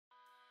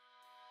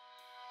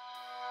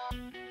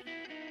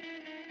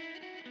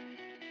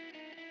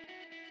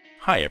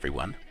Hi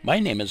everyone, my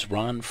name is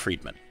Ron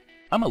Friedman.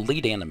 I'm a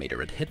lead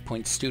animator at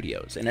HitPoint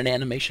Studios and an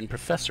animation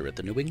professor at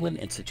the New England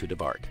Institute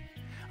of Art.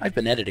 I've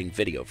been editing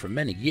video for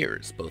many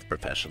years, both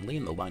professionally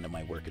in the line of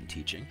my work and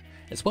teaching,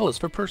 as well as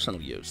for personal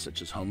use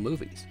such as home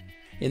movies.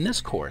 In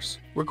this course,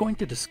 we're going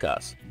to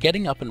discuss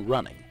getting up and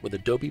running with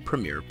Adobe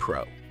Premiere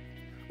Pro.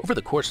 Over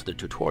the course of the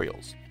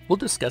tutorials, we'll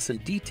discuss in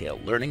detail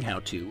learning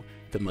how to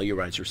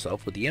familiarize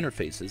yourself with the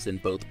interfaces in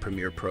both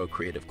Premiere Pro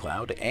Creative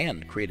Cloud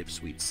and Creative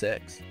Suite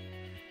 6.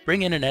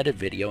 Bring in and edit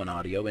video and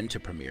audio into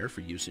Premiere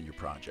for use in your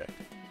project.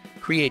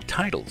 Create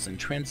titles and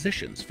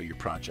transitions for your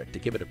project to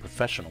give it a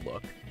professional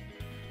look.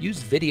 Use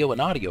video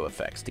and audio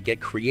effects to get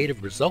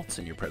creative results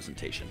in your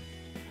presentation.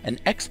 And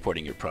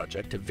exporting your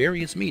project to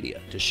various media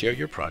to share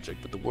your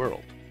project with the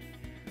world.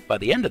 By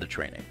the end of the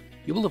training,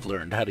 you will have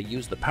learned how to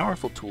use the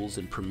powerful tools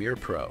in Premiere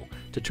Pro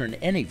to turn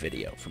any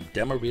video from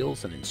demo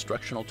reels and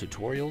instructional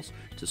tutorials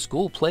to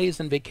school plays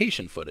and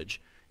vacation footage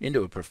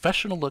into a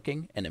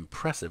professional-looking and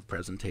impressive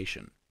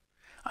presentation.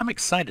 I'm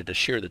excited to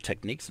share the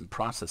techniques and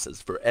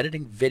processes for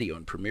editing video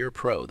in Premiere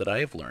Pro that I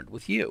have learned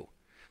with you.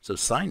 So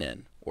sign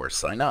in or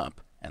sign up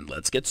and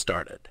let's get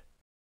started.